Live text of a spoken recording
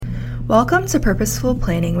Welcome to Purposeful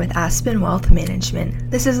Planning with Aspen Wealth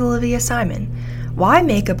Management. This is Olivia Simon. Why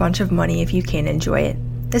make a bunch of money if you can't enjoy it?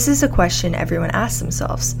 This is a question everyone asks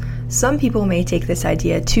themselves. Some people may take this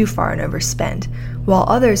idea too far and overspend, while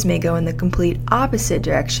others may go in the complete opposite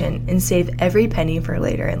direction and save every penny for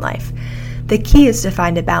later in life. The key is to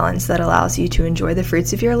find a balance that allows you to enjoy the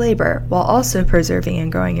fruits of your labor while also preserving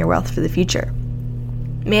and growing your wealth for the future.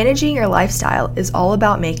 Managing your lifestyle is all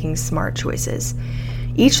about making smart choices.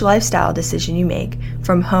 Each lifestyle decision you make,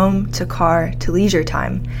 from home to car to leisure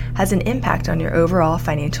time, has an impact on your overall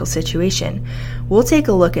financial situation. We'll take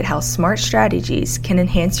a look at how smart strategies can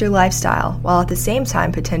enhance your lifestyle while at the same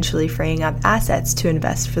time potentially freeing up assets to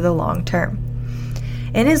invest for the long term.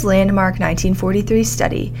 In his landmark 1943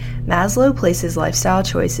 study, Maslow places lifestyle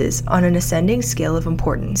choices on an ascending scale of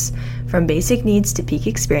importance, from basic needs to peak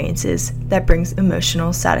experiences that brings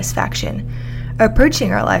emotional satisfaction.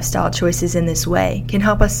 Approaching our lifestyle choices in this way can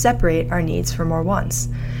help us separate our needs from our wants.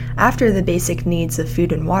 After the basic needs of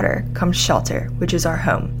food and water comes shelter, which is our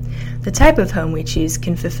home. The type of home we choose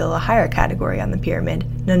can fulfill a higher category on the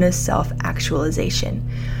pyramid, known as self-actualization.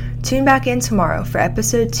 Tune back in tomorrow for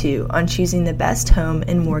episode 2 on choosing the best home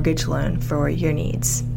and mortgage loan for your needs.